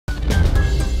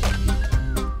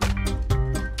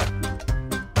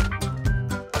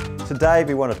Today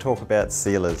we want to talk about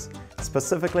sealers,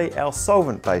 specifically our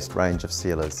solvent-based range of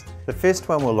sealers. The first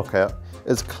one we'll look at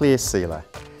is clear sealer.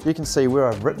 You can see where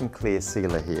I've written clear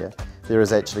sealer here, there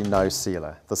is actually no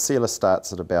sealer. The sealer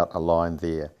starts at about a line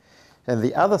there. And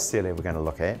the other sealer we're going to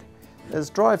look at is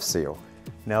drive seal.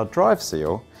 Now drive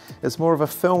seal is more of a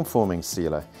film forming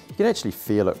sealer. You can actually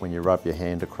feel it when you rub your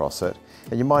hand across it,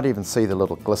 and you might even see the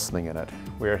little glistening in it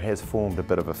where it has formed a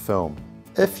bit of a film.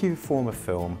 If you form a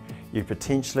film, you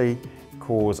potentially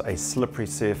cause a slippery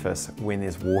surface when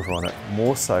there's water on it,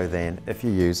 more so than if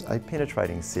you use a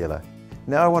penetrating sealer.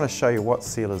 Now I want to show you what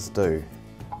sealers do.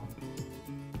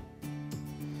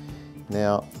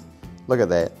 Now look at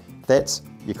that, that's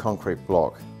your concrete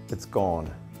block, it's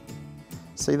gone.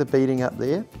 See the beading up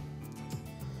there?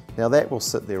 Now that will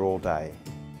sit there all day.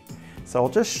 So I'll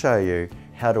just show you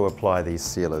how to apply these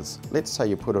sealers. Let's say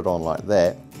you put it on like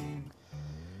that.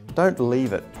 Don't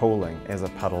leave it pooling as a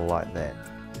puddle like that.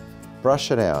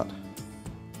 Brush it out,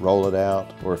 roll it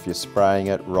out, or if you're spraying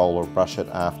it, roll or brush it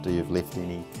after you've left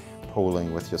any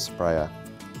pooling with your sprayer.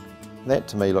 That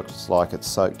to me looks like it's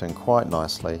soaked in quite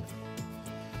nicely.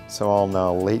 So I'll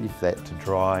now leave that to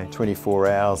dry 24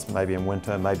 hours, maybe in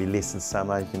winter, maybe less in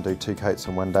summer. You can do 2 coats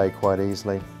in one day quite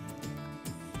easily.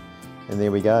 And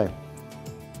there we go.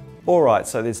 Alright,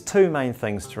 so there's 2 main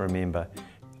things to remember.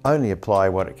 Only apply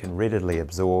what it can readily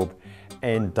absorb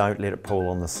and don't let it pool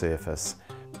on the surface.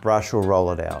 Brush or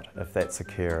roll it out if that's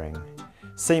occurring.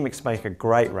 Cemix make a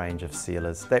great range of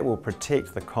sealers that will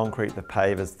protect the concrete, the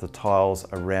pavers, the tiles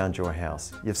around your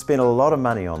house. You've spent a lot of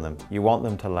money on them, you want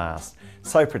them to last,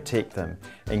 so protect them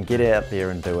and get out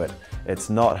there and do it. It's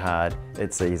not hard,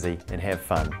 it's easy, and have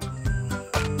fun.